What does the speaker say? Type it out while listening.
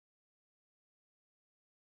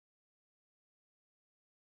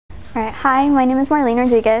Alright, hi, my name is Marlene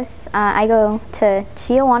Rodriguez. I go to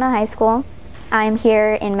Chiawana High School. I'm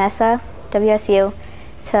here in MESA, WSU,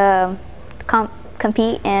 to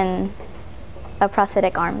compete in a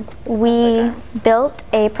prosthetic arm. We built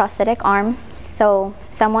a prosthetic arm, so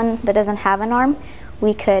someone that doesn't have an arm,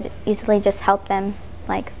 we could easily just help them,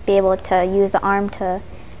 like, be able to use the arm to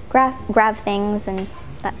grab things and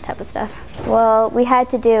that type of stuff. Well, we had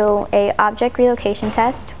to do a object relocation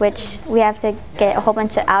test, which we have to get a whole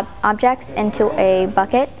bunch of objects into a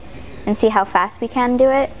bucket and see how fast we can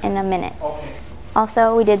do it in a minute.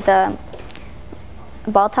 Also, we did the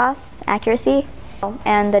ball toss accuracy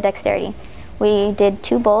and the dexterity. We did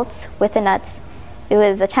 2 bolts with the nuts. It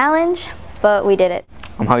was a challenge, but we did it.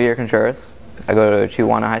 I'm Javier Contreras. I go to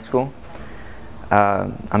Chiawana High School.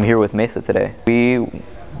 I'm here with MESA today.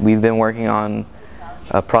 We've been working on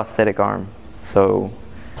a prosthetic arm, so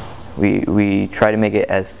we try to make it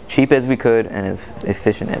as cheap as we could and as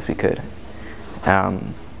efficient as we could.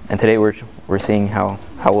 And today we're seeing how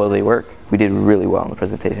well they work. We did really well in the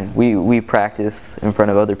presentation. We practiced in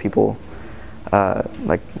front of other people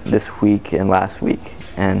like this week and last week,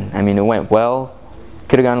 and I mean, it went well.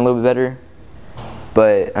 Could have gone a little bit better,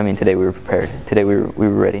 but I mean, today we were prepared. Today we were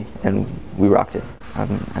ready and we rocked it. I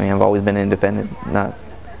mean, I've always been independent. I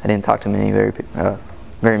didn't talk to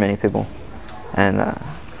very many people, and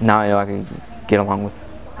now I know I can get along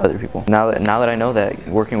with other people. Now that I know that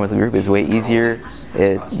working with a group is way easier,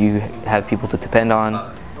 you have people to depend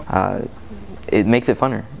on. It makes it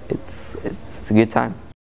funner. It's a good time.